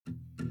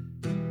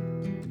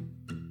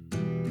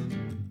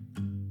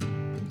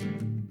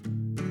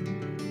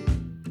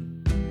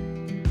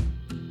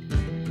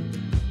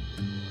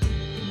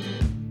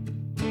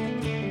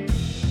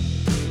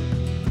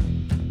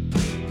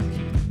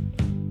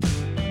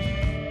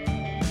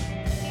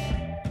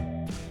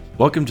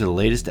Welcome to the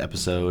latest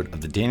episode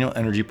of the Daniel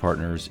Energy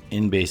Partners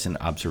In-Basin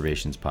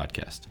Observations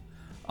podcast.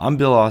 I'm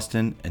Bill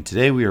Austin, and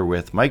today we are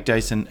with Mike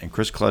Dyson and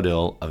Chris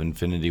Caudill of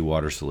Infinity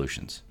Water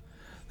Solutions.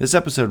 This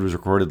episode was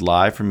recorded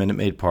live from Minute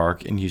Maid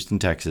Park in Houston,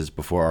 Texas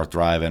before our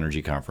Thrive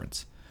Energy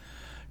Conference.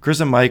 Chris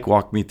and Mike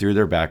walked me through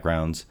their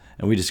backgrounds,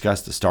 and we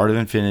discussed the start of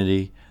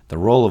Infinity, the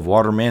role of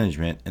water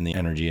management in the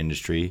energy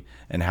industry,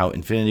 and how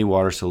Infinity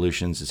Water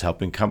Solutions is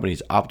helping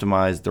companies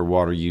optimize their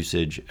water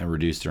usage and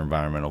reduce their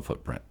environmental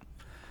footprint.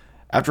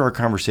 After our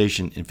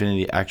conversation,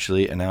 Infinity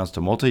actually announced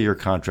a multi-year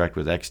contract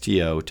with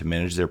XTO to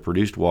manage their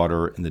produced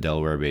water in the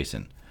Delaware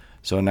basin.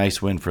 So a nice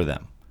win for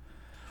them.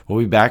 We'll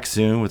be back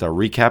soon with our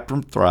recap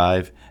from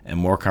Thrive and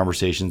more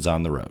conversations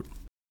on the road.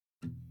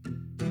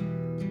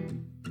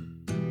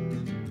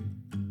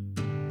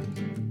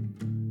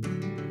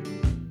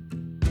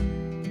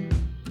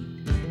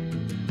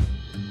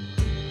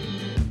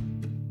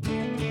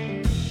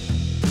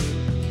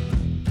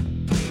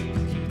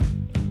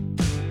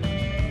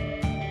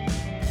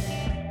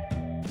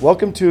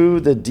 Welcome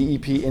to the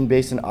DEP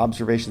In-Basin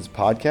Observations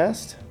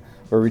podcast,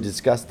 where we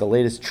discuss the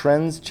latest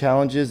trends,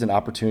 challenges, and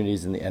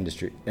opportunities in the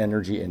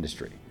energy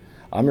industry.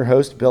 I'm your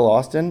host, Bill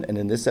Austin, and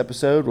in this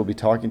episode, we'll be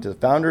talking to the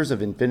founders of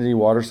Infinity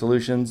Water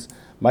Solutions,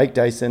 Mike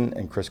Dyson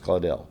and Chris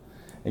Caudill.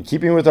 In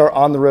keeping with our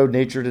on-the-road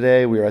nature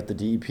today, we are at the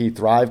DEP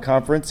Thrive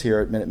Conference here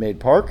at Minute Maid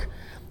Park.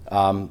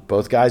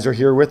 Both guys are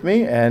here with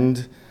me,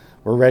 and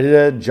we're ready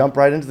to jump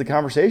right into the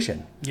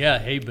conversation. Yeah,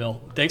 hey,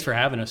 Bill. Thanks for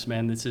having us,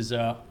 man. This is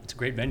it's a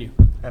great venue.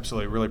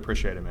 Absolutely. Really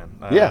appreciate it, man.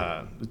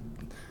 Yeah.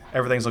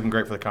 Everything's looking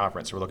great for the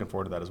conference, so we're looking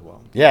forward to that as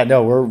well. Yeah,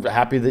 no, we're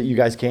happy that you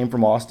guys came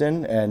from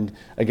Austin and,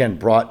 again,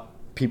 brought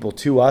people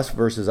to us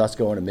versus us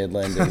going to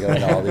Midland and going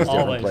to all these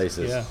different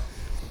places. Yeah.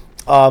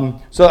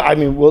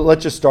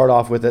 Let's just start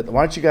off with it.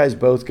 Why don't you guys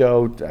both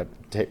go,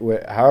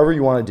 however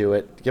you want to do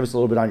it, give us a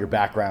little bit on your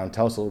background,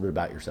 tell us a little bit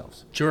about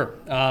yourselves. Sure.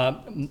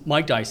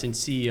 Mike Dyson,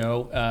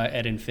 CEO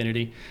at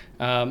Infinity.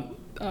 My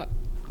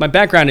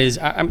background is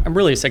I'm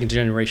really a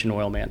second-generation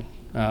oil man.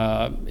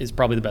 Is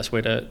probably the best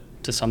way to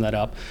sum that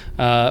up.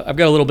 I've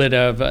got a little bit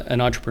of an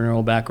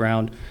entrepreneurial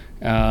background,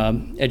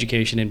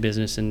 education in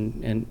business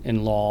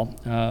and law,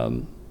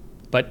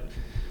 but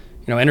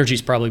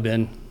energy's probably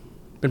been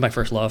my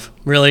first love.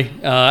 Really,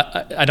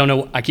 I don't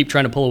know. I keep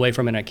trying to pull away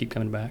from it, and I keep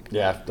coming back.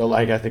 Yeah,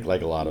 I think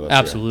like a lot of us.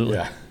 Absolutely.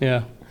 Here.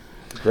 Yeah.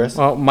 Chris?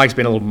 Well, Mike's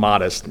been a little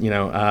modest.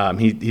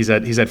 He's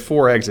had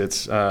 4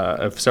 exits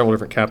of several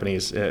different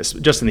companies,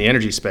 just in the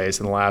energy space,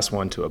 and the last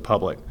one to a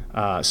public.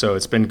 So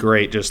it's been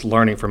great just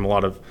learning from a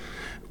lot of.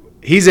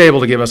 He's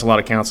able to give us a lot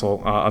of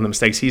counsel on the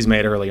mistakes he's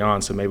made early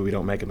on, so maybe we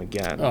don't make them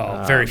again.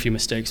 Very few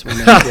mistakes we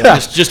made.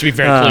 just to be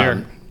very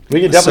clear. We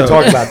can definitely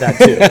talk about that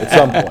too at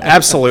some point.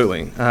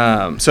 Absolutely.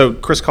 So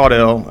Chris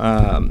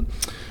Caudill.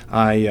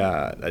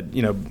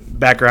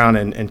 Background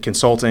in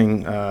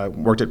consulting,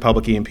 worked at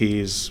public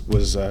E&Ps,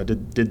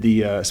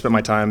 spent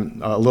my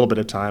time, a little bit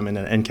of time in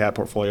an NCAP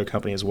portfolio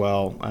company as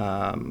well.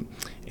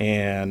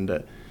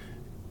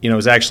 It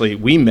was actually,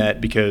 we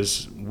met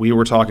because we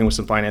were talking with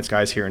some finance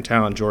guys here in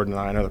town, Jordan and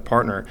I, another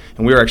partner,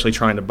 and we were actually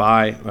trying to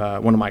buy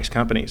one of Mike's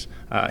companies.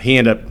 He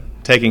ended up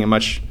taking a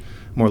much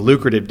more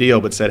lucrative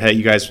deal, but said, hey,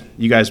 you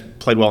guys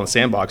played well in the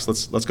sandbox,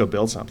 let's go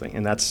build something.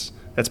 And that's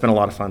been a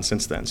lot of fun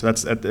since then. So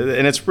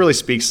it really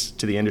speaks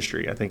to the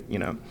industry. I think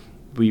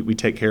we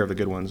take care of the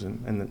good ones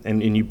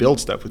and you build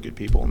stuff with good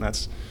people, and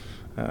that's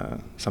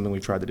something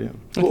we've tried to do.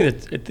 I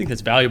think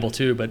that's valuable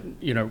too. But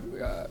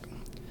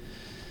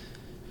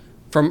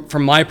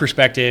from my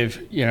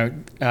perspective,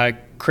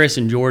 Chris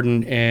and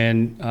Jordan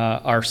and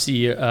our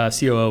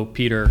COO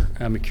Peter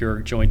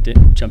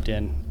McCure jumped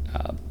in.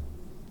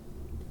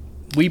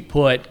 We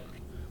put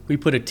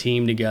a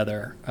team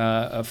together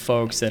of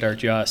folks that are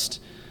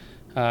just.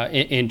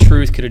 In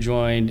truth, could have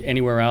joined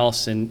anywhere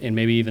else and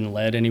maybe even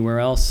led anywhere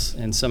else,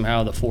 and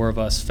somehow the 4 of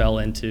us fell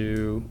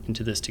into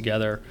this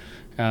together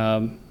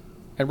at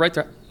the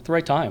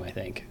right time. I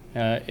think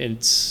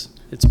it's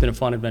been a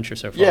fun adventure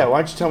so far. Yeah,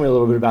 why don't you tell me a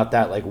little bit about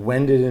that? Like,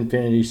 when did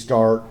Infinity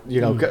start?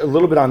 A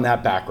little bit on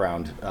that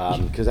background,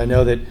 because I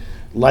know that,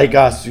 like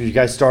us, you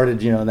guys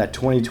started in that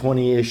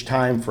 2020-ish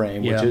time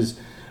frame, which is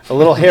a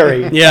little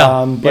hairy.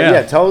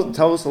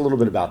 Tell us a little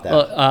bit about that.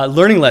 Well,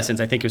 learning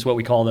lessons, I think, is what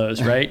we call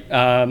those,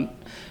 right?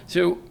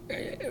 So,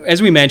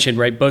 as we mentioned,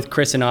 right, both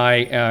Chris and I,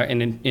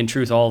 and in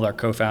truth, all of our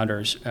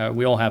co-founders,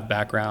 we all have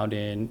background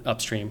in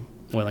upstream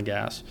oil and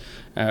gas,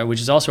 which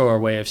is also our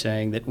way of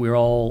saying that we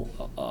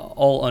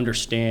all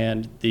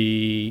understand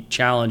the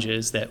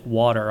challenges that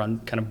water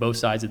on kind of both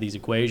sides of these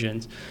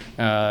equations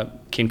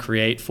can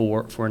create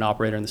for an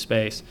operator in the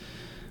space.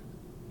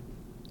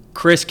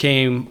 Chris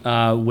came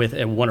with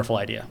a wonderful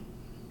idea,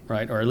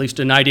 right? Or at least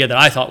an idea that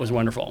I thought was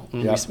wonderful.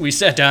 Yep. We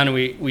sat down and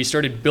we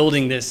started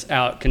building this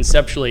out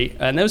conceptually,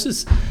 and this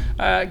is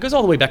it goes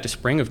all the way back to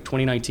spring of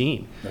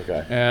 2019.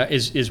 Okay.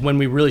 Is when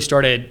we really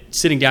started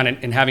sitting down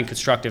and having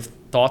constructive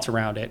thoughts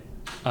around it.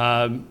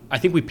 I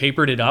think we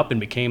papered it up and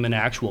became an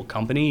actual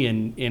company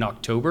in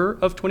October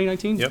of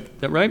 2019. Yep. Is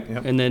that right?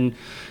 Yep. And then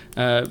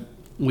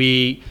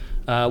we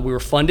were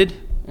funded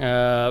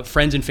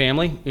friends and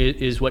family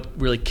is what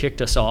really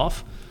kicked us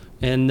off.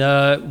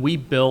 And we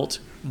built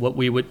what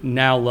we would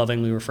now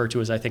lovingly refer to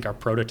as, I think, our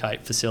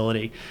prototype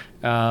facility.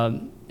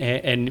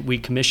 And we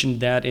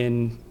commissioned that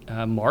in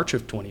March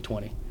of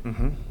 2020,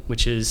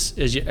 which is,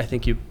 I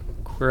think you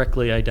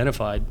correctly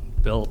identified,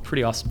 Bill, a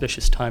pretty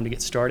auspicious time to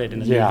get started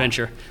in a new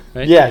venture,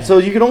 right? Yeah, so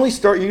you can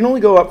only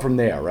go up from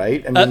there,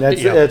 right? I mean,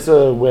 that's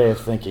a way of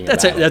thinking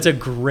about it. That's a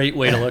great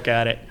way to look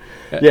at it.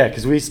 Yeah,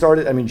 because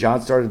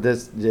John started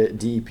this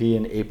DEP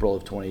in April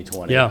of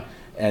 2020. Yeah.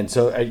 And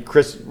so,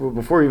 Chris,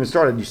 before we even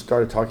started, you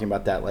started talking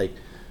about that, like,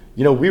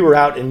 we were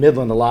out in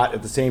Midland a lot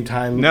at the same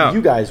time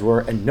you guys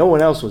were, and no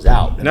one else was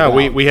out. No,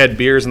 we had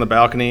beers in the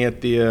balcony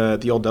at the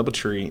old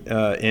Doubletree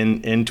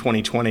in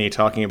 2020,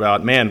 talking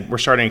about, man, we're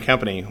starting a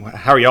company.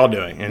 How are y'all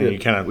doing?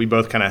 And we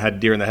both kind of had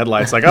deer in the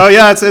headlights, like, oh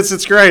yeah,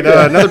 it's great.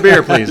 Another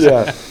beer, please.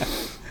 Yeah.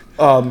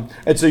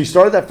 And so you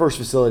started that first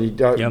facility.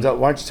 Why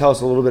don't you tell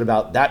us a little bit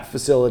about that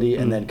facility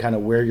and then kind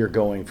of where you're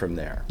going from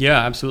there? Yeah,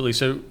 absolutely.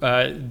 So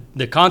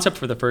the concept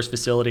for the first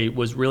facility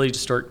was really to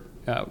start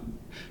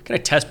kind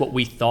of test what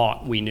we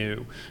thought we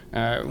knew,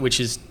 which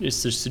is to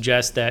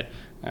suggest that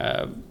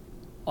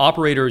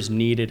operators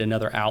needed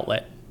another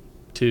outlet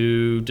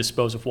to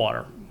dispose of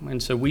water.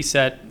 And so we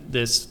set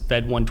this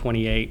Fed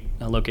 128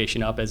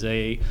 location up as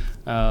a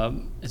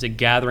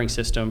gathering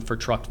system for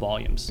trucked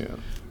volumes.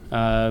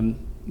 Yeah.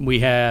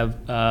 We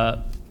have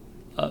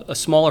a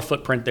smaller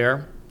footprint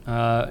there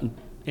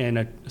and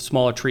a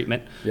smaller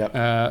treatment. Yep.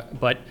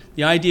 But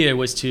the idea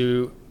was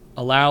to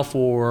allow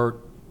for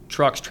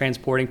trucks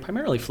transporting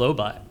primarily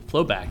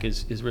flowback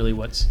is really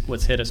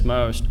what's hit us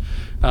most.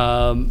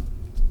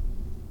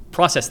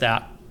 Process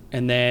that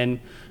and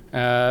then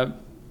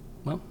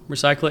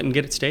recycle it and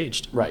get it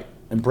staged. Right,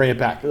 and bring it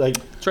back.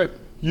 That's right.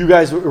 You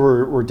guys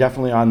were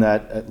definitely on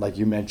that, like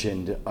you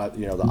mentioned.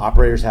 The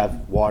operators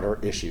have water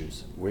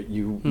issues.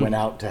 You went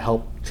out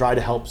to try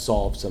to help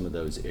solve some of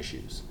those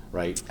issues,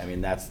 right? I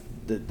mean, that's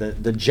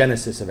the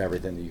genesis of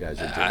everything that you guys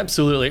are doing.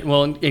 Absolutely.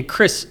 Well, and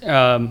Chris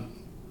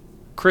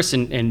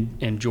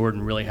and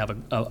Jordan really have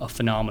a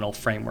phenomenal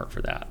framework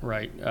for that,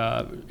 right?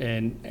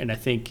 And I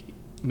think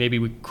maybe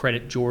we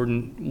credit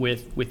Jordan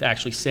with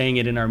actually saying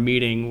it in our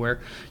meeting, where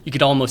you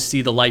could almost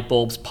see the light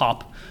bulbs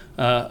pop.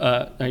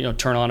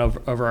 Turn on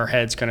over our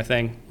heads, kind of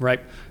thing, right?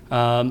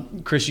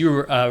 Chris,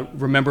 you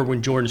remember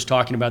when Jordan's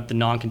talking about the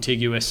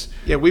non-contiguous?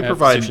 Yeah, we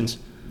provide positions.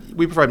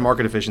 We provide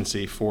market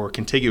efficiency for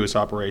contiguous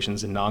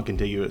operations and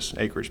non-contiguous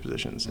acreage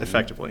positions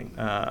effectively.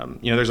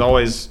 There's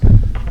always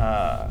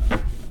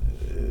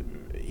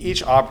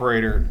each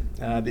operator.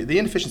 The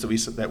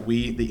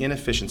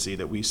inefficiency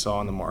that we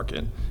saw in the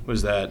market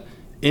was that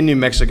in New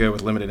Mexico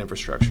with limited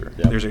infrastructure,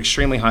 there's an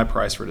extremely high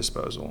price for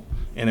disposal,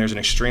 and there's an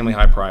extremely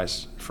high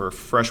price for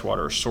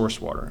freshwater or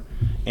source water.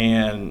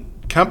 And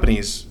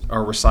companies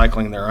are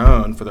recycling their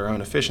own for their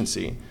own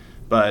efficiency.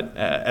 But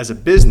as a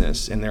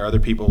business, and there are other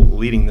people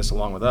leading this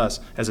along with us,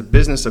 as a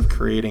business of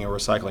creating a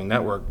recycling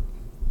network,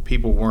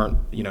 people weren't,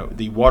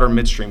 the water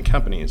midstream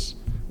companies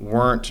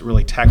weren't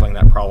really tackling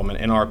that problem,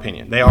 in our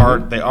opinion. They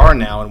are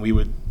now, and we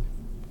would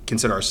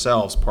consider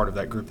ourselves part of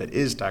that group that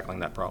is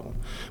tackling that problem.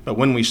 But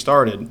when we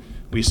started,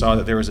 we saw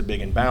that there was a big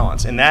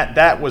imbalance, and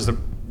that was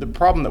the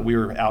problem that we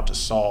were out to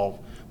solve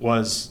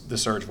was the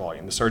surge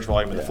volume of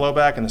the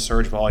flowback and the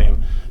surge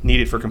volume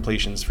needed for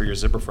completions for your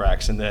zipper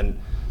fracs. And then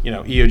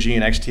EOG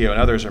and XTO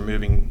and others are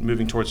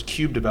moving towards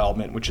cube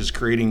development, which is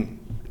creating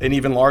an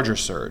even larger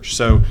surge.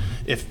 So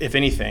if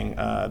anything,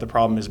 the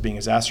problem is being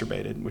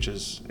exacerbated, which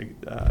is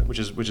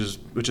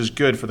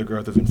good for the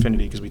growth of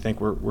Infinity, because we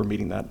think we're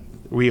meeting that.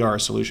 We are a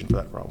solution for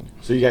that problem.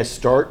 So you guys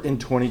start in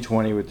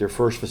 2020 with your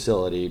first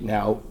facility.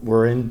 Now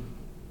we're in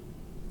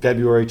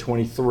February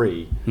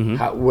 23.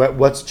 Mm-hmm.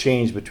 What's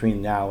changed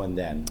between now and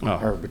then,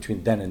 or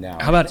between then and now?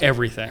 How about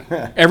everything?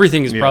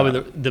 Everything is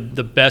probably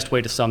the best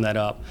way to sum that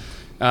up.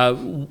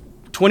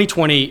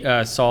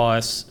 2020 saw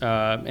us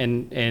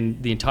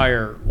and the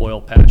entire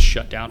oil patch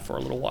shut down for a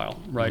little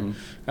while, right?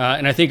 Mm-hmm.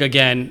 And I think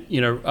again,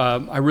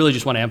 I really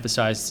just want to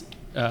emphasize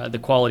the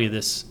quality of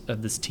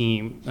this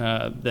team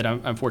that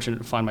I'm fortunate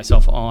to find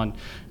myself on.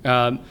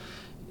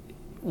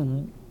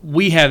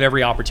 We have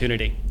every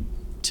opportunity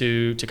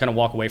to kind of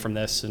walk away from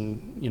this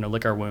and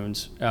lick our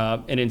wounds,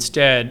 and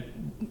instead,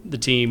 the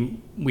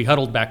team, we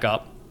huddled back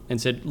up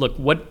and said, "Look,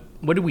 what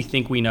do we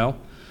think we know?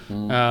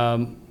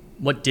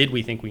 What did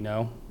we think we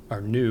know,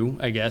 or knew,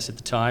 I guess, at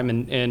the time,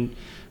 and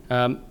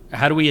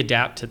how do we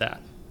adapt to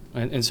that?"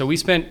 And so we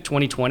spent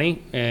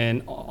 2020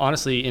 and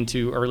honestly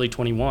into early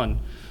 21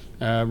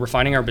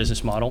 refining our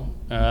business model,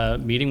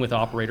 meeting with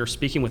operators,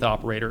 speaking with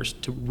operators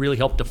to really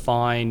help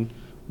define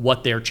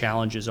what their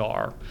challenges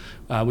are.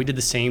 We did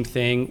the same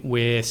thing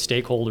with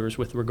stakeholders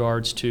with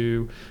regards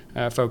to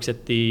folks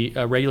at the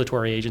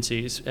regulatory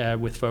agencies,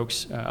 with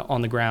folks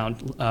on the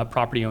ground,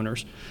 property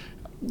owners.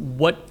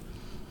 What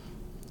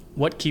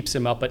keeps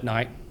them up at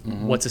night?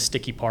 Mm-hmm. What's a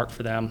sticky part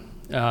for them?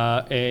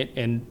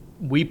 And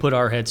we put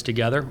our heads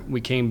together.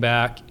 We came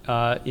back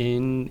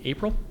in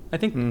April, I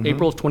think, mm-hmm.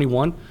 April of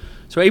 21.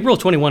 So April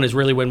of 21 is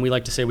really when we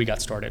like to say we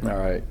got started. All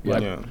right.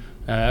 Yep.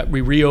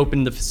 We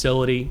reopened the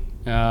facility.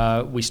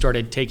 We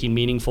started taking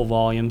meaningful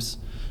volumes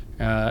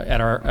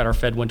at our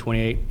Fed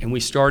 128, and we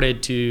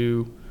started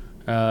to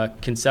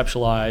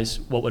conceptualize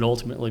what would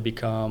ultimately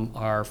become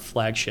our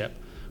flagship,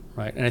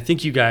 right? And I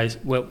think you guys,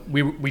 well,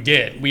 we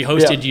did. We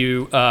hosted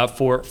you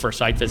for a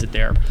site visit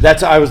there.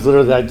 I was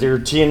literally like, they were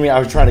teeing me. I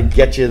was trying to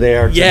get you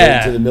there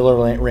to the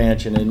Miller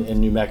Ranch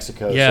in New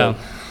Mexico. Yeah.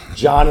 So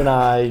John and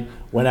I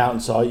went out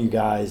and saw you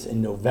guys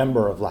in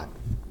November of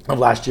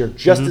last year.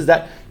 Just as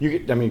that,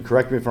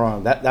 correct me if I'm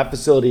wrong. That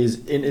facility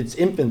is in its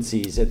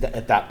infancies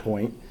at that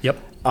point. Yep.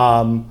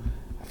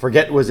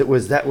 Forget were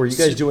you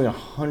guys doing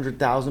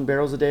 100,000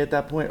 barrels a day at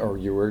that point, or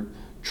you were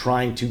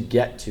trying to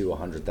get to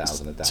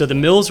 100,000 at that point? So the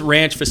Mills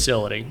Ranch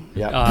facility,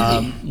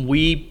 Yep.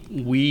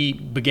 we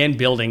began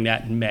building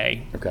that in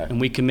May. Okay. And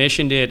we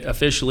commissioned it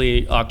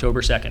officially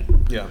October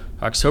 2nd. Yeah.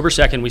 October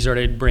 2nd, we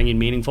started bringing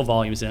meaningful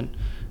volumes in.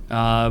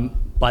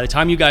 By the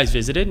time you guys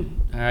visited,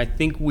 I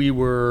think we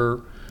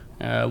were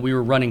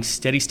running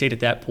steady state at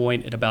that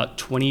point at about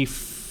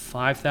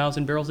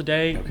 25,000 barrels a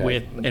day,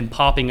 and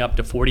popping up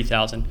to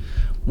 40,000.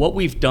 What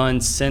we've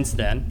done since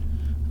then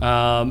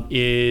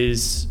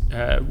is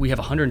we have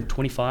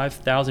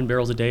 125,000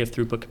 barrels a day of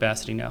throughput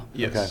capacity now.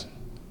 Yes. Okay.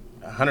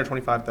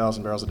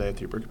 125,000 barrels a day of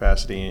throughput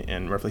capacity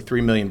and roughly 3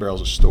 million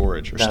barrels of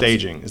storage, or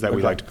staging, is that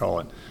we like to call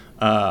it.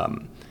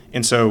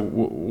 And so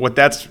what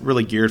that's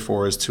really geared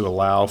for is to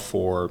allow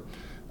for,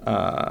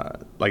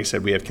 like I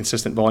said, we have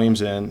consistent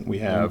volumes in. We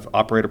have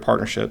operator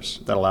partnerships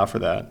that allow for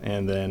that.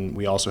 And then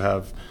we also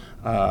have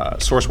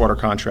source water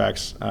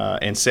contracts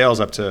and sales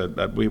up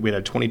to, we had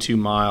a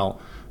 22-mile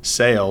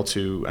sale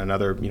to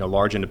another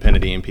large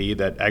independent E&P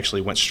that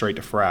actually went straight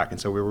to frac. And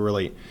so we were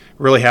really,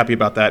 really happy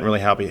about that, and really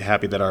happy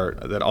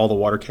that all the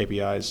water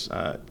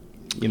KPIs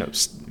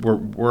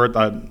we're at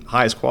the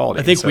highest quality.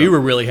 I think we were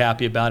really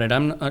happy about it.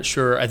 I'm not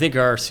sure. I think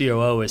our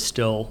COO is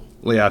still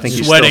I think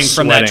sweating he's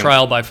from that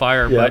trial by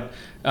fire. Yeah.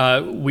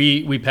 But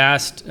we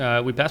passed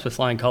with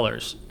flying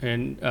colors,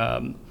 and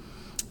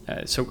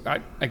so I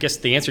guess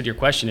the answer to your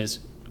question is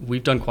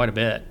we've done quite a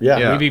bit.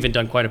 Yeah. We've even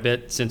done quite a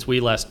bit since we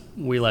last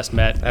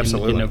met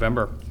in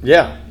November.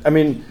 Yeah,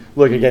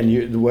 look again.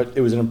 It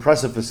was an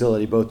impressive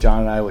facility. Both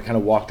John and I kind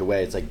of walked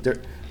away. It's like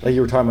you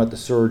were talking about the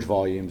surge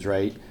volumes,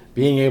 right?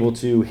 Being able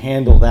to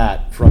handle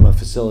that from a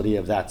facility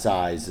of that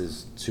size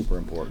is super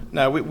important.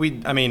 No,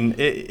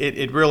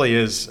 it really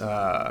is.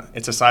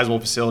 It's a sizable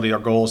facility. Our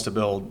goal is to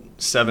build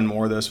 7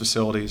 more of those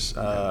facilities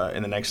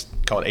in the next,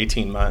 call it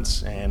 18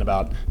 months, and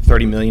about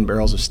 30 million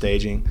barrels of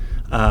staging.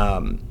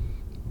 When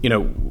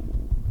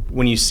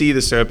you see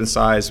the scope and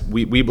size,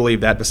 we believe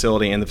that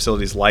facility and the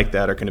facilities like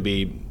that are going to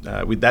be,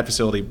 that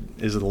facility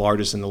is the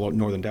largest in the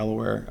northern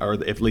Delaware, or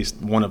at least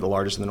one of the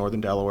largest in the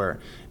northern Delaware.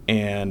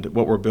 And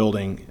what we're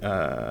building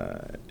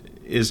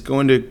is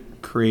going to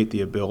create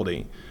the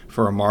ability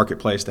for a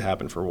marketplace to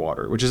happen for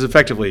water, which is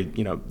effectively,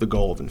 the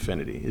goal of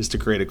Infinity, is to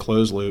create a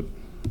closed loop,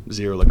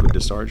 zero liquid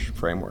discharge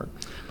framework.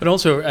 But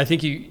also, I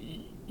think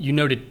you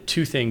noted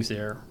 2 things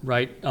there,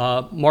 right?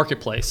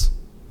 Marketplace.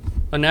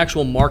 An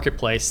actual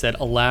marketplace that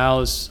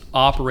allows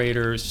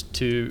operators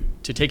to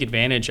take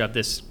advantage of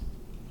this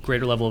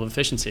greater level of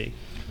efficiency,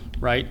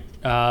 right?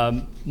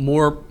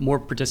 More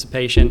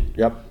participation.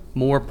 Yep.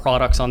 More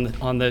products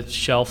on the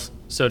shelf,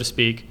 so to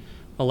speak,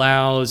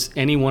 allows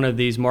any one of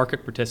these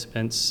market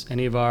participants,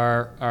 any of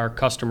our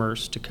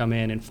customers, to come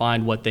in and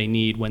find what they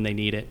need when they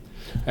need it,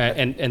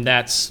 and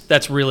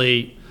that's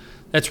really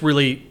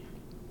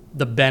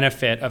the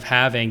benefit of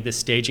having this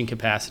staging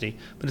capacity.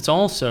 But it's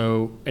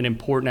also an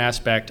important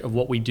aspect of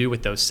what we do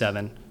with those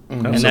 7,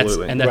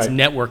 Absolutely. and that's Right.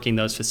 networking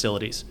those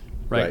facilities,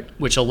 right? Right.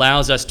 Which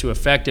allows us to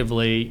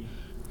effectively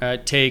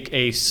take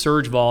a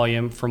surge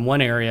volume from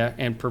one area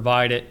and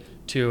provide it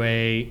to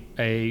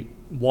a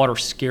water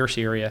scarce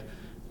area,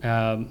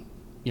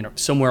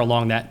 somewhere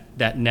along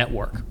that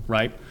network,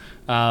 right?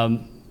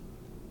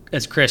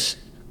 As Chris,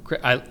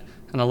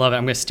 and I love it.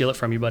 I'm going to steal it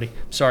from you, buddy.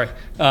 Sorry.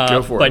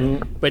 Go for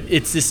it. But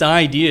it's this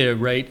idea,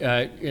 right?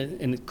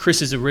 And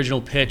Chris's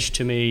original pitch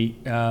to me,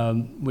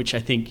 which I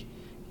think,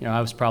 I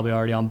was probably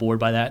already on board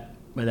by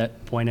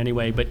that point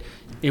anyway. But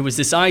it was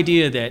this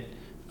idea that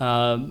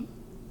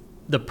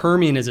the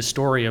Permian is a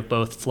story of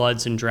both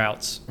floods and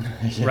droughts,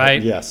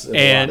 right? Yes, in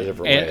a lot of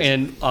different ways.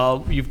 And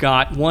you've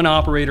got one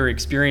operator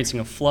experiencing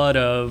a flood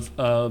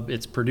of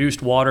its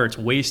produced water, its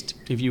waste,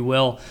 if you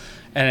will,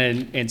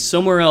 and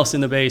somewhere else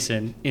in the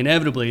basin,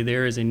 inevitably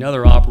there is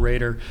another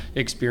operator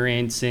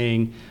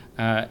experiencing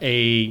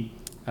a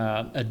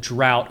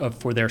drought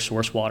for their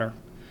source water.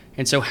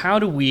 And so how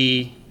do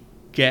we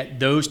get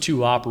those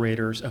 2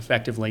 operators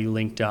effectively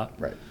linked up?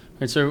 Right.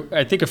 And so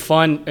I think a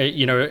fun,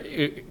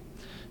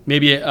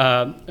 maybe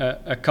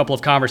a couple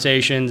of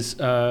conversations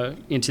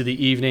into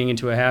the evening,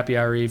 into a happy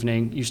hour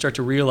evening, you start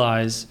to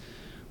realize,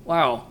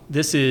 wow,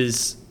 this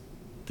is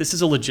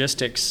a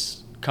logistics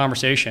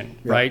conversation,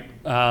 Yeah. right?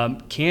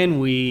 Can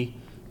we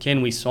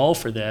solve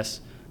for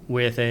this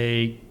with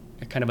a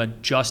kind of a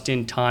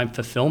just-in-time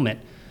fulfillment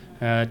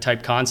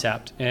type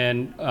concept?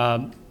 And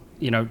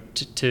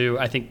to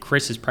I think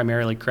Chris's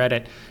primarily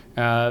credit,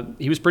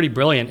 he was pretty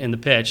brilliant in the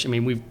pitch. I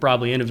mean, we've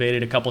probably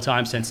innovated a couple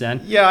times since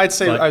then. Yeah, I'd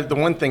say the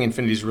one thing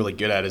Infinity's really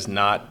good at is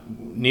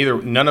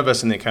none of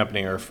us in the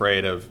company are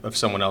afraid of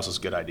someone else's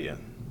good idea.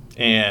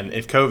 And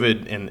if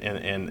COVID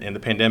and the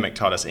pandemic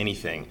taught us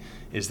anything,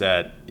 is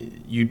that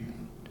you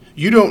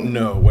don't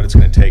know what it's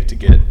going to take to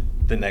get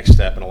the next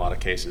step in a lot of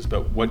cases.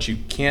 But what you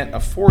can't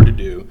afford to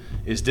do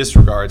is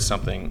disregard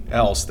something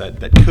else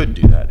that could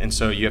do that. And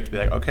so you have to be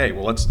like, okay,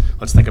 well, let's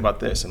think about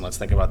this and let's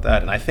think about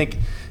that. And I think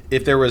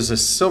if there was a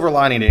silver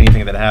lining to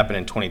anything that happened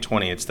in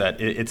 2020, it's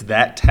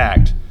that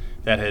tact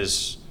that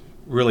has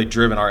really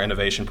driven our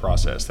innovation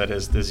process, that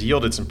has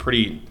yielded some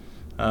pretty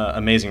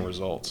amazing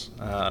results.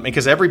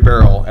 Because every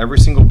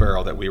single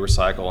barrel that we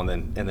recycle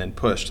and then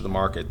push to the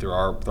market through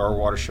our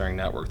water sharing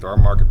network, through our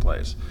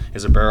marketplace,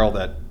 is a barrel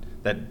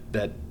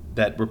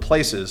that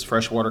replaces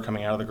fresh water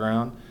coming out of the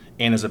ground,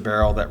 and is a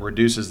barrel that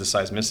reduces the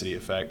seismicity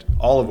effect,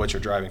 all of which are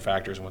driving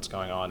factors in what's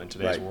going on in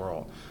today's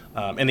world.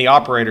 And the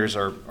operators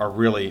are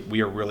really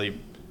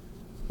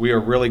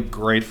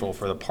grateful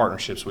for the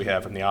partnerships we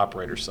have from the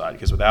operator side,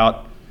 because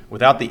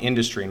without the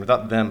industry and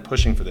without them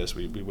pushing for this,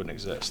 we wouldn't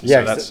exist. And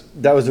yeah, so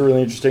that was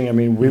really interesting. I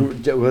mean,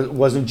 it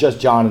wasn't just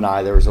John and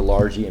I. There was a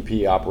large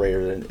E&P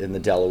operator in the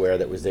Delaware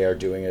that was there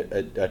doing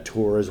a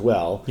tour as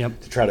well,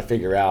 to try to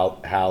figure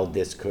out how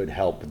this could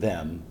help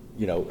them,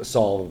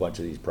 solve a bunch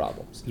of these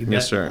problems.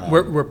 Yes, sir.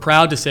 We're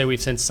proud to say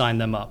we've since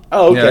signed them up.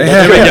 Oh, okay.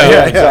 Yeah. There we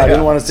go. So I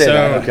didn't want to say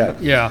that.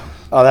 Okay. Yeah.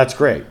 Oh, that's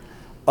great.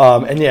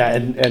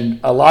 And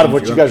a lot of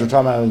what you guys were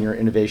talking about on your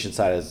innovation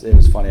side it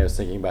was funny. I was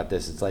thinking about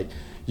this. It's like,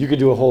 you could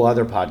do a whole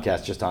other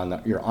podcast just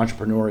on your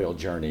entrepreneurial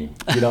journey,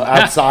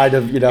 outside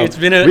of,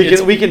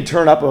 we can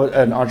turn up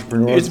an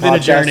entrepreneurial podcast. It's been a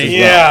journey.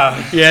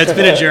 Well. Yeah, it's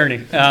been a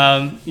journey.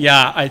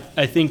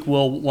 I think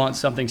we'll want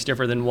something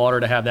stiffer than water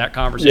to have that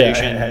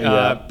conversation.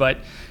 But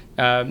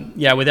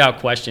without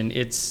question,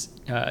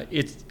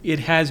 it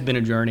has been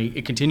a journey.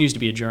 It continues to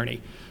be a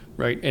journey,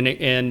 right?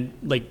 And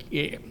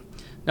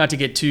not to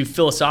get too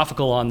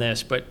philosophical on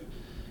this, but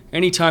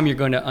anytime you're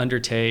going to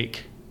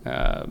undertake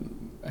a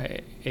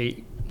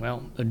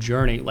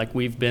journey like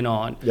we've been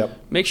on,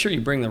 make sure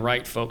you bring the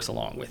right folks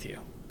along with you.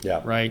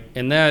 Yeah. Right.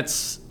 And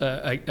that's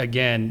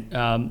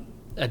again,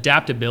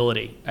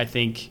 adaptability. I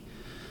think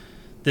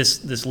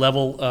this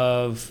level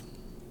of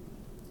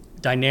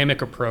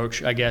dynamic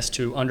approach, I guess,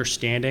 to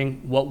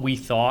understanding what we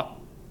thought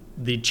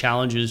the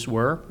challenges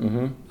were,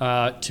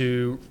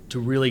 to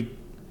really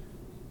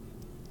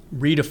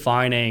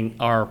redefining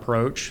our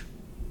approach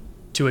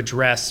to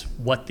address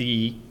what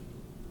the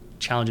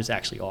challenges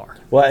actually are.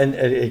 Well, and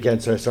again,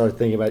 so I started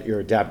thinking about your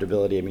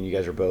adaptability. I mean, you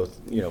guys are both,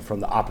 from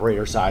the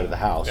operator side of the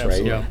house,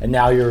 right? Yeah. And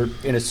now you're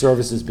in a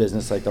services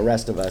business like the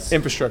rest of us.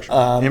 Infrastructure.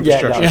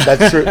 Infrastructure. Yeah, no,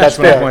 that's true. That's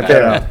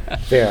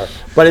fair.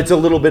 But it's a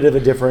little bit of a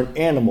different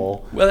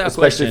animal,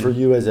 especially for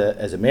you as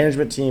a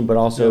management team, but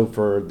also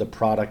for the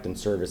product and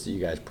service that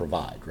you guys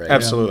provide, right?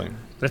 Absolutely. Yeah.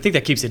 But I think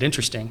that keeps it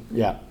interesting.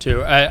 Yeah.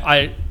 Too.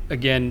 I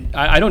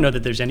don't know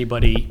that there's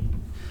anybody.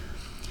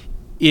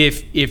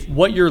 If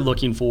what you're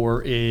looking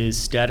for is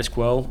status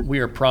quo, we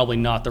are probably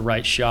not the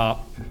right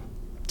shop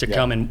to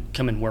come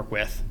and work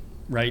with,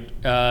 right?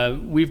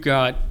 We've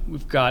got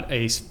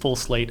a full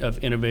slate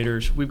of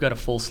innovators. We've got a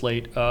full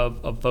slate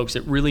of folks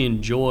that really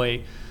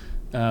enjoy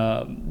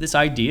this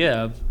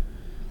idea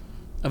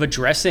of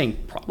addressing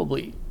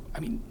probably. I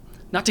mean,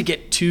 not to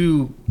get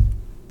too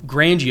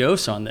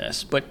grandiose on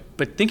this, but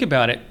think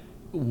about it: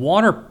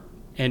 water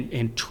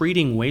and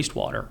treating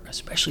wastewater,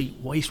 especially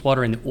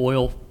wastewater in the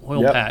oil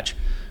patch.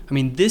 I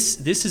mean, this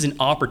is an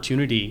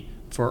opportunity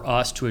for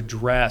us to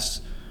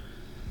address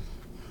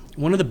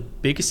one of the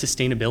biggest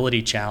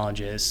sustainability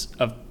challenges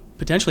of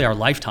potentially our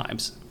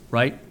lifetimes,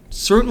 right?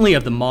 Certainly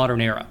of the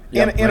modern era.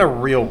 And a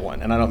real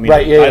one. And I don't mean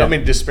I don't mean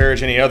to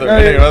disparage any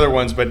other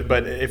ones,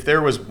 but if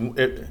there was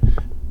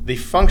the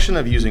function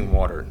of using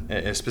water,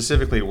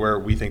 specifically where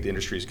we think the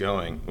industry is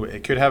going,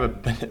 it could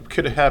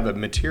have a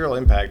material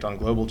impact on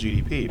global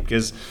GDP,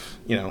 because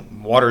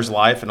water's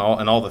life and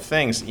all the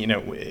things.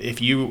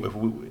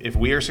 If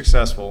we are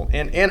successful,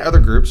 and other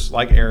groups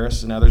like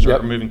Eris and others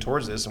are moving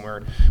towards this, and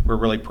we're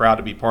really proud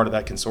to be part of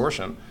that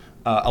consortium,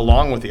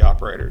 along with the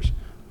operators.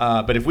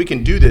 But if we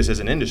can do this as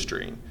an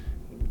industry,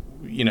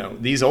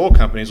 these oil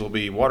companies will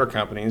be water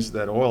companies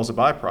that oil is a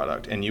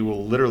byproduct, and you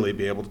will literally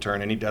be able to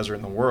turn any desert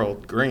in the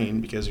world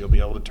green, because you'll be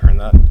able to turn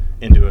that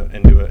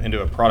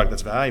into a product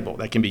that's valuable,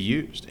 that can be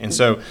used. And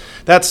so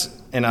that's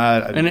and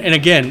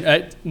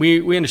again,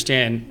 we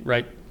understand,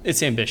 right?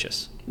 It's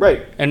ambitious,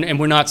 right? And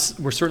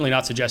we're certainly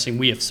not suggesting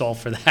we have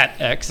solved for that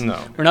X. No,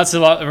 we're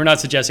not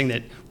suggesting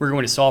that we're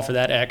going to solve for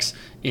that X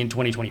in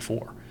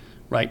 2024,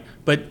 right?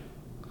 But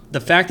the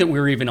fact that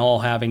we're even all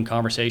having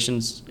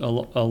conversations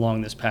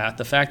along this path,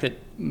 the fact that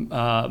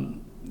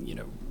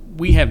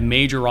we have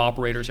major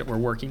operators that we're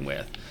working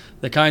with,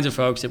 the kinds of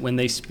folks that when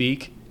they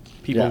speak,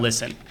 people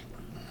listen,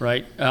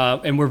 right?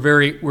 And we're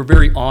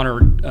very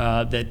honored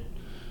that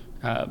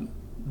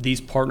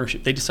these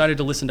partnerships, they decided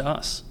to listen to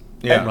us,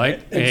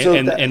 right?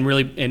 And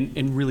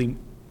really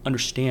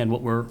understand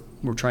what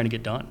we're trying to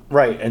get done.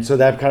 Right, and so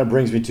that kind of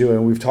brings me to,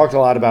 and we've talked a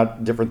lot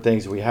about different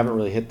things. We haven't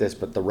really hit this,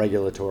 but the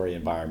regulatory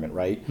environment,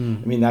 right? I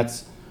mean,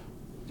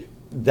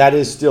 that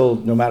is still,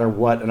 no matter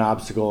what, an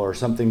obstacle or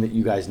something that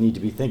you guys need to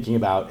be thinking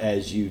about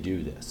as you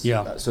do this.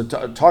 Yeah. So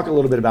talk a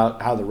little bit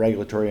about how the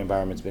regulatory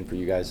environment's been for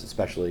you guys,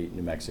 especially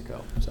New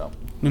Mexico. So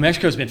New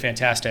Mexico's been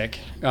fantastic.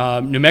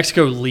 New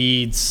Mexico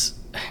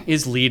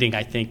is leading,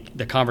 I think,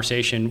 the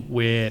conversation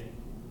with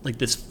like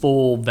this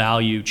full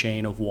value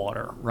chain of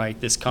water, right?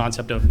 This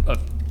concept of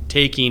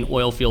taking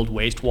oil field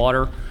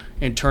wastewater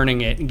and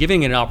turning it and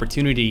giving it an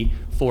opportunity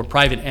for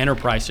private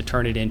enterprise to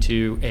turn it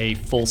into a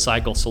full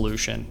cycle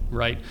solution,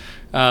 right?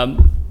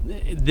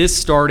 This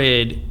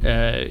started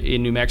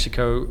in New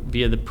Mexico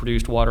via the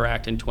Produced Water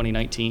Act in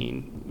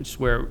 2019, which is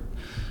where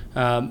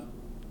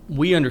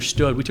we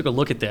understood, we took a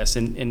look at this,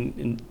 and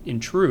in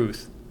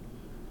truth,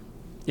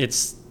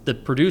 it's the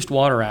Produced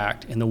Water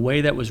Act and the way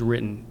that was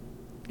written,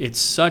 there's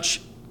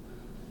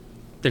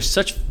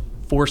such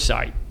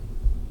foresight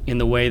in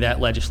the way that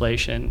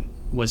legislation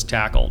was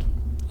tackled.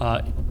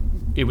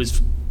 It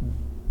was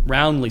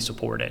roundly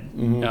supported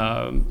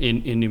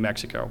in New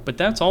Mexico. But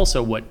that's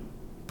also what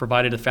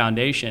provided a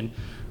foundation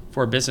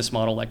for a business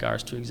model like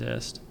ours to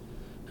exist.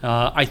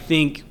 I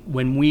think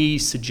when we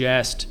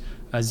suggest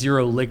a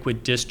zero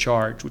liquid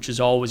discharge, which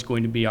is always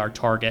going to be our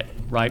target,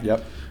 right?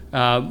 Yep.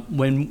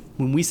 When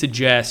we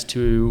suggest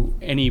to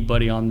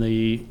anybody on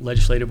the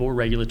legislative or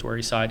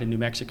regulatory side in New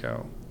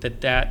Mexico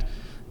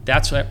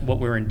that's what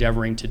we're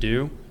endeavoring to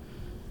do,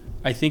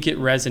 I think it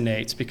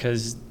resonates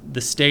because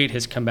the state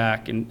has come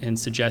back and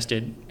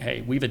suggested,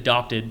 hey, we've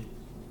adopted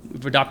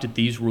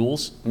these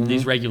rules,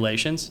 these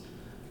regulations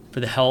for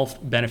the health,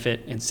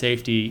 benefit, and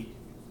safety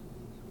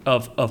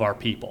of our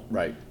people.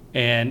 right.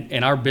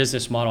 And our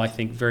business model, I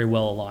think, very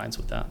well aligns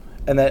with that.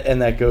 And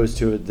that goes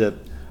to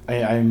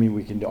I mean,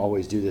 we can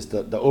always do this,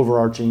 the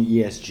overarching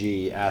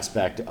ESG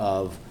aspect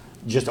of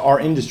just our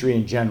industry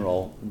in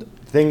general.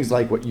 Things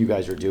like what you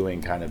guys are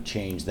doing kind of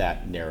change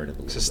that narrative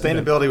a little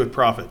Sustainability with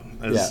profit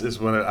is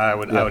what I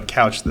would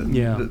couch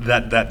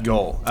that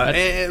goal.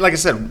 And like I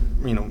said,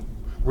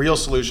 real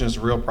solutions,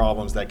 real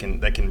problems that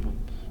can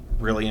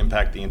really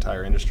impact the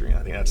entire industry. And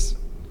I think that's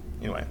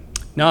anyway.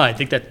 No, I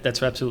think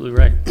that's absolutely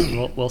right.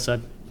 Well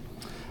said.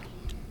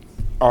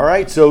 All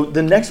right, so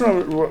the next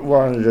one we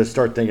wanted to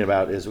start thinking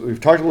about is, we've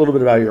talked a little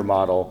bit about your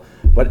model,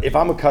 but if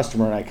I'm a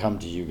customer and I come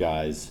to you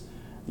guys,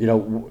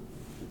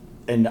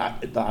 and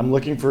I'm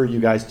looking for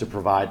you guys to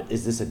provide,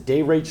 is this a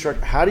day rate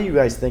structure? How do you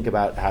guys think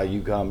about how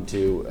you come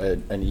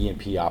to an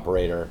E&P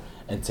operator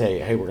and say,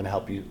 hey, we're going to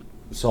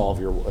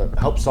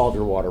help solve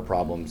your water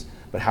problems,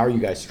 but how are you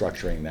guys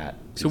structuring that?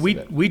 So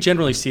we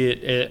generally see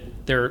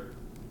it, there are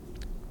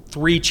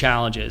three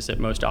challenges that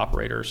most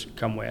operators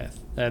come with.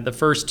 The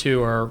first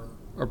two are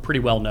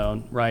pretty well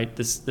known, right?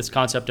 This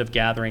concept of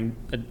gathering,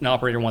 an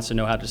operator wants to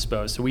know how to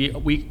dispose. So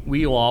we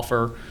will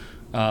offer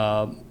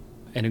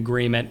an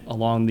agreement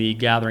along the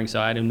gathering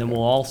side, and then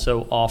we'll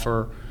also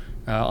offer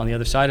on the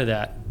other side of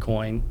that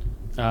coin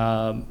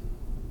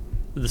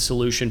the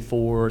solution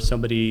for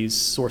somebody's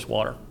source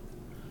water.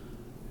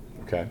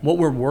 Okay. What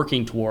we're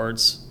working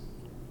towards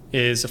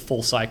is a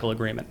full cycle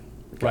agreement,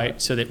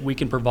 right? So that we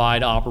can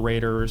provide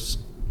operators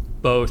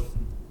both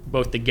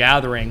the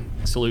gathering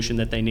solution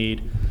that they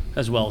need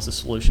as well as the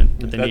solution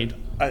that they need.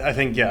 I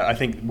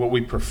think what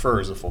we prefer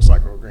is a full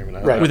cycle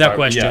agreement. Right. Without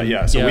question.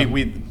 Yeah. So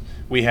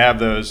we have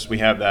those. We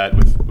have that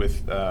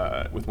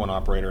with one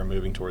operator and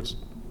moving towards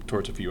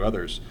a few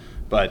others.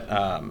 But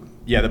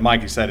that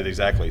Mike, you said it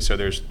exactly. So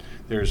if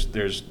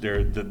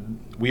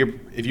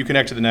you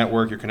connect to the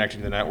network, you're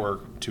connecting to the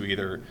network to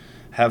either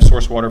have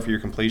source water for your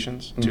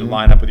completions to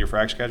line up with your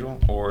frac schedule,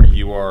 or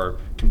you are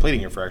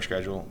completing your frac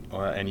schedule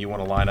and you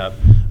want to line up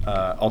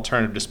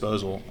alternative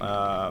disposal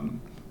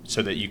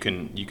so that you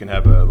can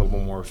have a little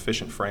more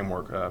efficient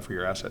framework for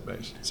your asset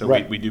base. So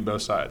right. we do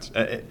both sides.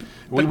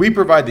 We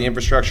provide the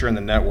infrastructure and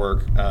the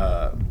network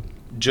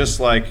just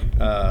like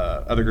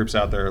other groups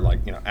out there, like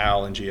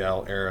AL,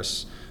 NGL,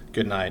 Aris,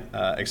 Goodnight,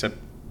 except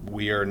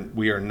we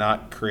are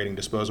not creating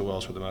disposal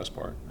wells for the most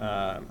part.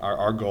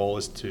 Our goal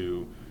is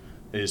to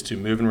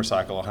move and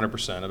recycle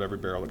 100% of every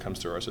barrel that comes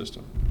through our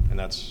system,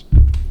 and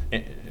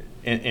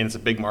it's a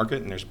big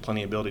market, and there's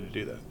plenty of ability to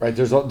do that. Right.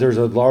 There's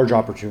a large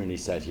opportunity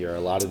set here.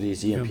 A lot of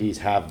these E&Ps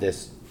have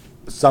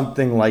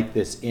something like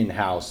this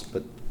in-house,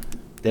 but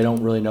they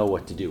don't really know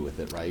what to do with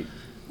it, right?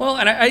 Well,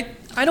 and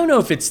I don't know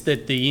if it's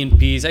that the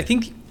E&Ps. I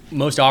think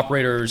most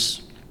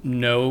operators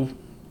know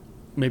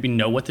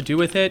what to do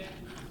with it,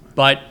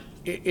 but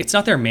it's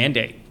not their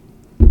mandate,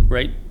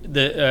 right?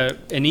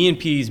 An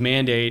E&P's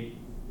mandate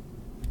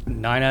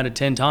 9 out of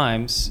 10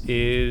 times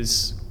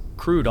is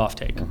crude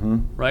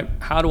offtake, right?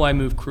 How do I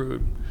move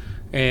crude?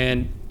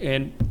 And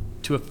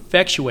to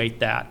effectuate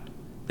that,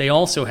 they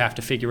also have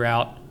to figure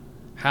out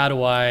how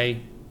do I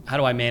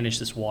manage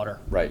this water?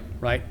 Right.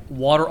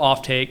 Water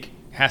offtake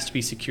has to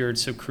be secured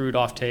so crude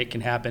offtake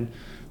can happen.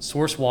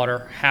 Source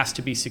water has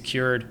to be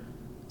secured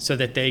so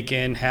that they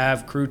can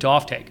have crude to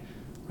offtake,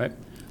 right?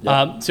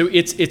 Yep. So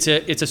it's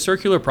a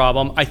circular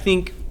problem. I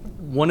think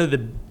one of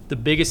the the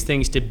biggest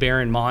things to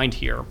bear in mind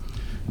here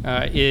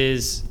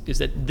is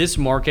that this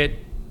market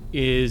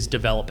is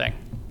developing,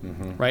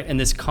 right? And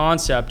this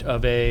concept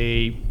of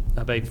a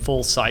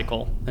full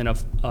cycle and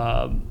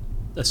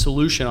a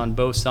solution on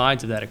both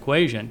sides of that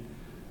equation,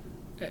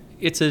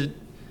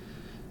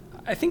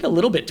 I think a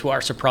little bit to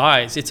our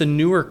surprise, it's a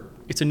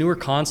newer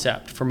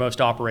concept for most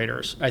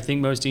operators. I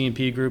think most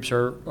E&P groups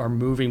are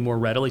moving more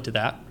readily to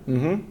that.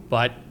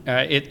 But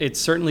it's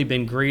certainly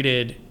been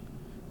greeted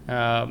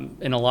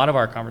in a lot of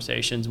our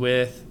conversations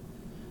with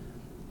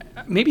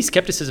maybe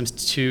skepticism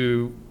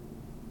too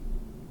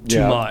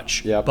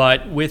much.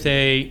 But with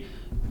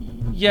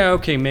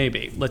okay,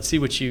 maybe let's see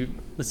what you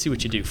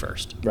do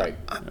first. Right.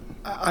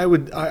 I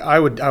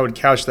would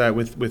couch that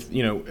with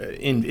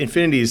in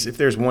Infinity's, if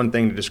there's one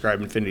thing to describe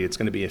Infinity, it's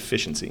going to be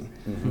efficiency.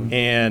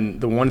 And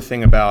the one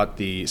thing about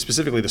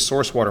specifically the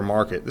source water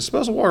market, the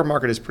disposal water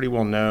market is pretty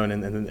well known,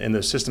 and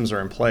those systems are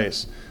in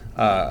place.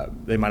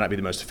 They might not be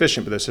the most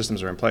efficient, but those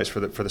systems are in place. For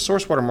the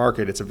source water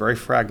market, it's a very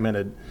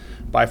fragmented,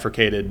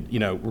 bifurcated,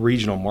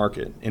 regional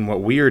market. And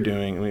what we are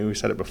doing, I mean, we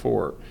said it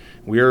before,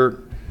 we are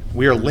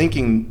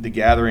linking the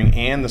gathering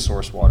and the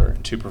source water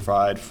to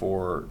provide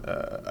for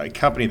a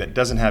company that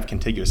doesn't have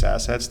contiguous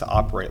assets to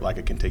operate like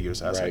a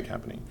contiguous asset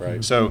company.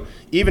 Right. So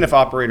even if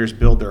operators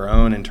build their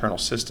own internal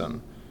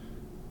system,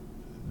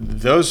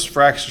 those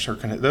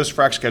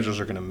frac schedules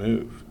are going to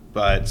move.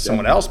 But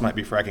someone else might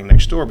be fracking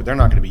next door, but they're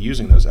not going to be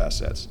using those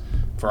assets.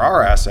 For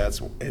our assets,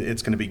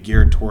 it's going to be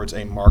geared towards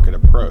a market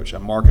approach, a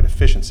market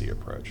efficiency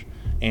approach,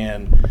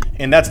 and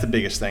that's the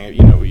biggest thing.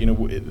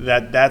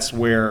 That's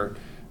where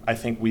I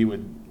think we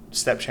would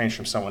step change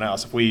from someone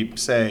else. If we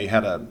say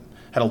had a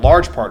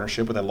large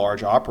partnership with a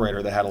large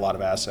operator that had a lot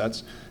of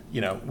assets,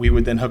 we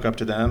would then hook up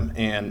to them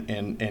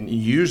and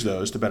use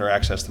those to better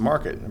access the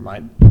market. There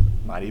might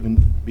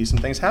even be some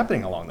things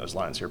happening along those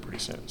lines here pretty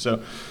soon.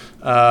 So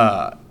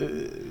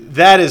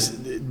that is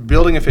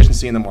building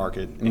efficiency in the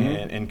market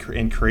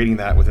and creating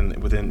that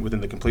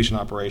within the completion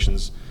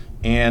operations,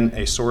 and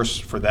a source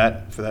for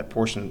that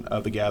portion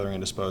of the gathering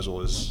and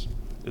disposal is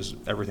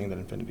everything that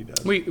Infinity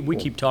does. We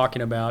keep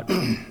talking about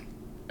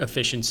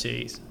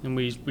efficiencies, and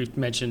we've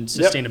mentioned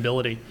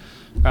sustainability.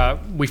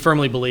 We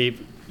firmly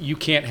believe you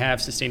can't have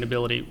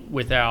sustainability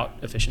without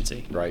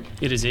efficiency. Right.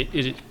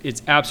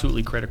 It's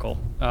absolutely critical.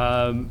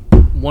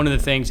 One of the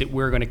things that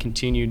we're going to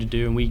continue to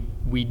do, and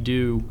we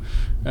do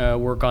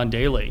work on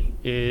daily,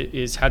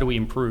 is how do we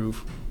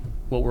improve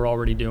what we're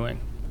already doing,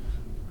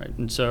 right?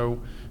 And so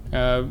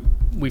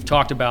we've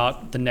talked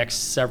about the next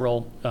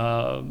several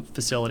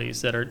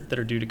facilities that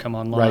are due to come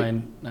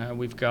online. Right.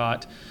 We've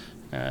got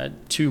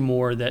 2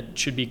 more that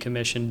should be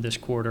commissioned this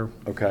quarter.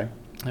 Okay.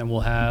 And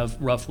we'll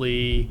have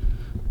roughly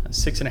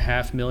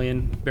 6.5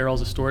 million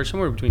barrels of storage,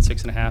 somewhere between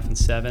 6.5 and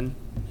 7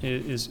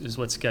 is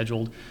what's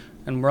scheduled,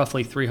 and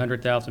roughly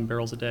 300,000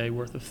 barrels a day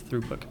worth of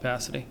throughput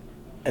capacity.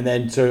 And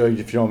then, so if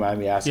you don't mind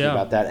me asking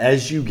about that,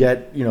 as you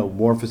get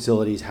more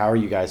facilities, how are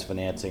you guys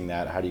financing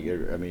that? How do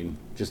you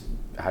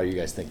how are you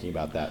guys thinking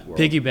about that world?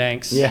 Piggy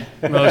banks,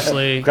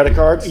 mostly. Credit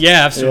cards?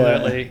 Yeah,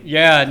 absolutely.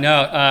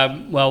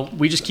 Well,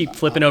 we just keep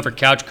flipping over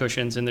couch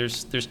cushions, and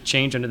there's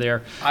change under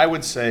there. I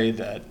would say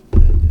that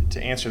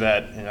to answer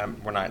that,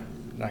 and we're not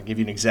give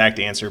you an exact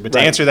answer, but to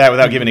answer that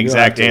without giving an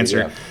exact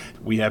answer,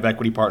 we have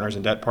equity partners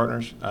and debt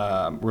partners.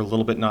 We're a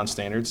little bit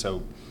non-standard,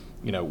 so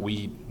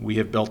we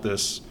have built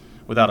this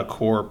without a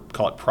core,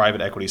 call it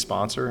private equity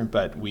sponsor,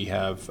 but we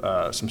have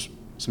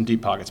some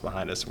deep pockets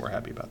behind us, and we're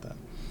happy about that.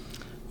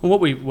 Well,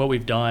 what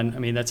we've done, I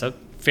mean, that's a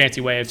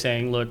fancy way of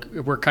saying, look,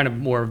 we're kind of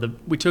more of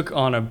we took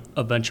on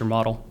a venture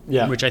model,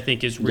 which I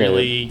think is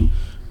really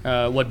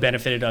what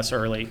benefited us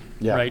early,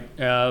 right?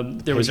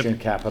 There was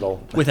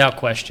capital, without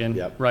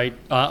question, right?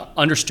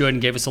 Understood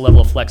and gave us a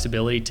level of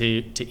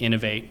flexibility to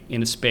innovate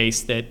in a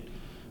space that,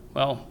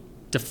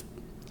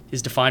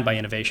 is defined by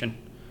innovation,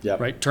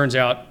 right? Turns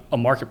out a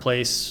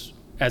marketplace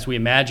as we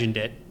imagined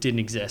it didn't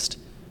exist.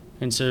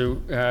 And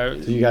so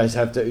you guys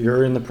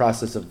you're in the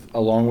process of,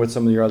 along with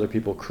some of your other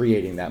people,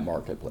 creating that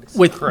marketplace.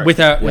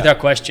 Without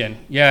question.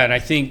 Yeah. And I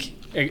think,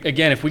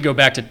 again, if we go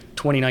back to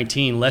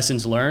 2019,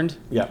 lessons learned.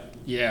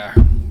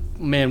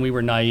 Man, we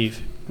were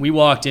naive. We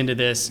walked into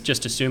this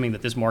just assuming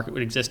that this market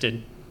would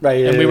existed.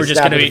 Right. And we were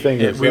just going to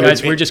be,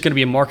 we're just going to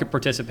be a market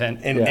participant.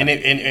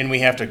 And we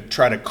have to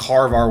try to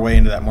carve our way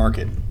into that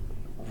market.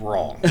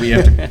 Wrong.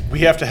 We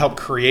have to help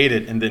create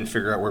it and then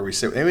figure out where we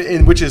sit,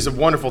 and which is a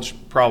wonderful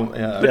problem.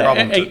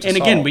 To again,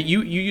 solve. but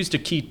you used a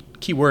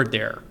key word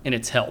there, and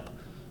it's help,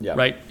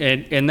 right?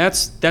 And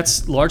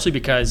that's largely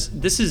because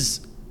this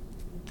is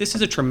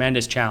a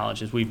tremendous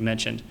challenge, as we've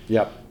mentioned.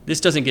 This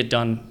doesn't get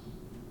done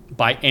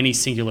by any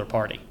singular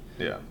party.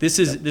 This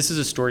is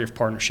a story of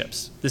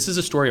partnerships. This is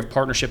a story of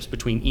partnerships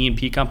between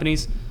E&P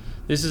companies.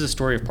 This is a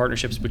story of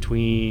partnerships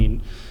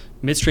between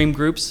midstream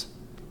groups.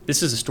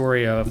 This is a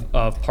story of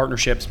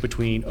partnerships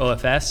between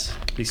OFS,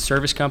 these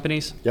service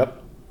companies.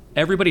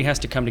 Everybody has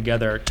to come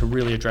together to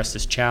really address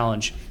this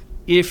challenge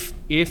if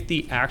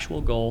the actual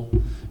goal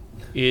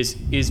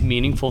is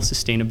meaningful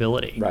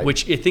sustainability, Right.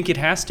 which I think it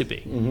has to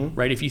be,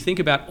 right? If you think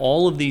about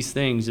all of these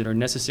things that are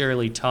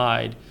necessarily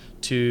tied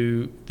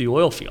to the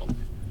oil field,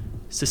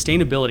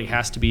 sustainability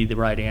has to be the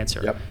right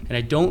answer. Yep. And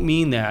I don't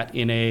mean that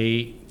in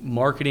a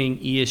marketing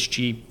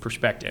ESG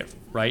perspective,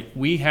 right?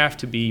 We have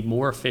to be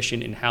more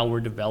efficient in how we're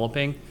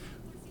developing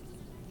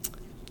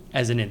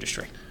as an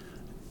industry.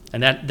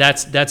 And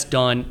that's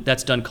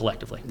done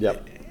collectively.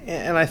 Yep.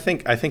 And I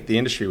think the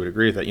industry would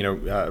agree with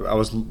that. I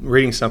was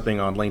reading something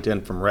on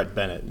LinkedIn from Rhett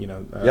Bennett,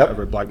 Yep.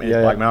 over at Black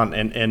Yeah.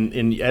 Mountain,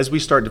 and as we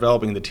start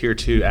developing the tier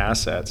 2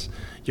 assets,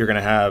 you're going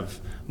to have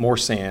more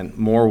sand,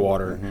 more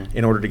water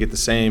in order to get the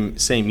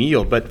same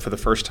yield. But for the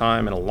first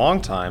time in a long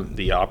time,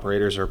 the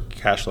operators are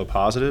cash flow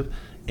positive,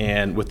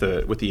 and with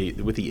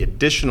the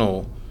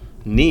additional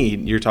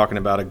need, you're talking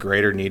about a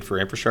greater need for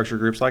infrastructure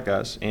groups like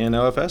us and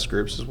OFS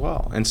groups as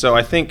well. And so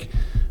I think,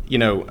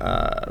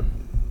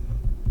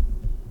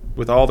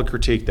 with all the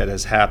critique that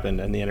has happened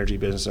in the energy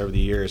business over the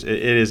years,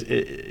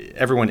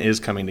 everyone is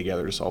coming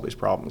together to solve these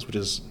problems, which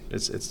is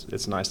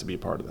it's nice to be a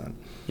part of that.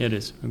 Yeah, it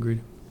is.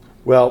 Agreed.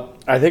 Well,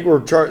 I think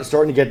we're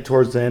starting to get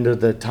towards the end of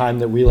the time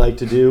that we like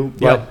to do.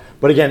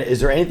 But again, is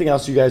there anything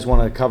else you guys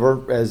want to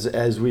cover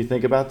as we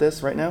think about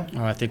this right now?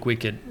 Oh, I think we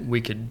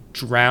could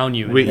drown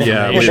you. We're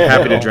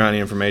happy to drown the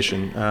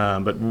information,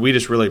 but we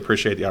just really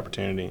appreciate the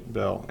opportunity,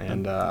 Bill,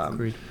 and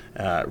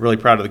really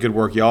proud of the good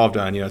work y'all have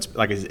done.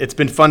 It's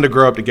been fun to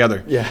grow up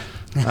together. Yeah.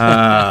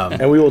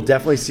 And we will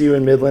definitely see you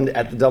in Midland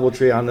at the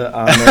DoubleTree on the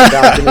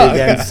balcony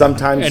again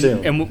sometime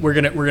soon. And we're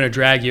gonna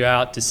drag you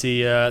out to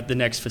see the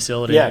next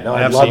facility. Yeah, no,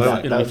 I'd love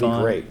that. That would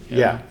be great.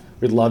 Yeah,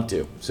 we'd love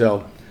to.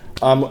 So,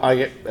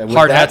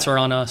 hard hats are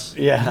on us.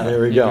 Yeah,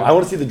 there we go. I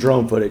want to see the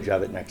drone footage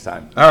of it next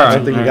time. All right. I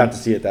don't think we got to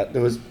see it. It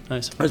was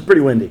nice. It was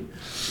pretty windy.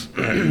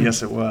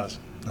 Yes, it was.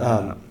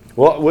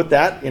 Well, with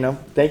that,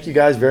 thank you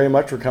guys very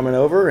much for coming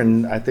over,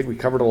 and I think we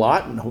covered a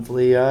lot, and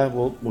hopefully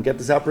we'll get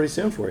this out pretty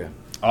soon for you.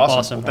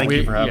 Awesome. Well, thank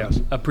you for having us.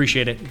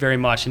 Appreciate it very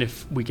much, and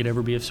if we could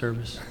ever be of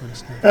service, let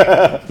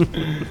us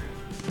know.